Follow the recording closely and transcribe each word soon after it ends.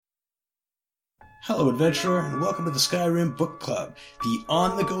Hello, adventurer, and welcome to the Skyrim Book Club, the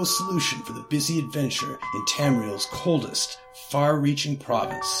on-the-go solution for the busy adventurer in Tamriel's coldest, far-reaching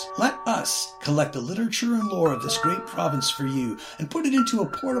province. Let us collect the literature and lore of this great province for you and put it into a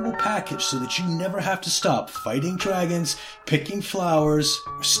portable package so that you never have to stop fighting dragons, picking flowers,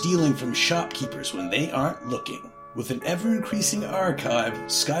 or stealing from shopkeepers when they aren't looking. With an ever-increasing archive,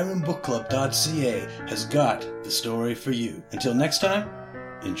 SkyrimBookClub.ca has got the story for you. Until next time,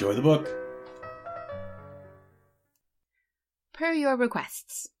 enjoy the book. Per your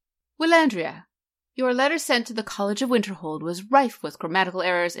requests. Willandria, your letter sent to the College of Winterhold was rife with grammatical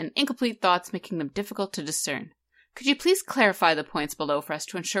errors and incomplete thoughts, making them difficult to discern. Could you please clarify the points below for us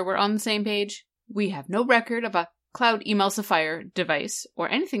to ensure we're on the same page? We have no record of a cloud emulsifier device or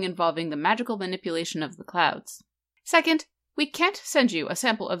anything involving the magical manipulation of the clouds. Second, we can't send you a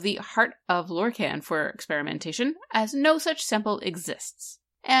sample of the Heart of Lorkhan for experimentation, as no such sample exists.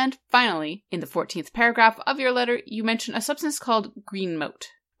 And finally, in the 14th paragraph of your letter, you mention a substance called green mote.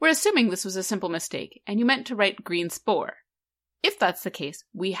 We're assuming this was a simple mistake, and you meant to write green spore. If that's the case,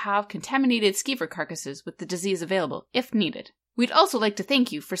 we have contaminated skeever carcasses with the disease available, if needed. We'd also like to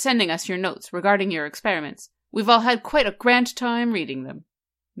thank you for sending us your notes regarding your experiments. We've all had quite a grand time reading them.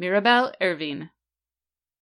 Mirabelle Irvine.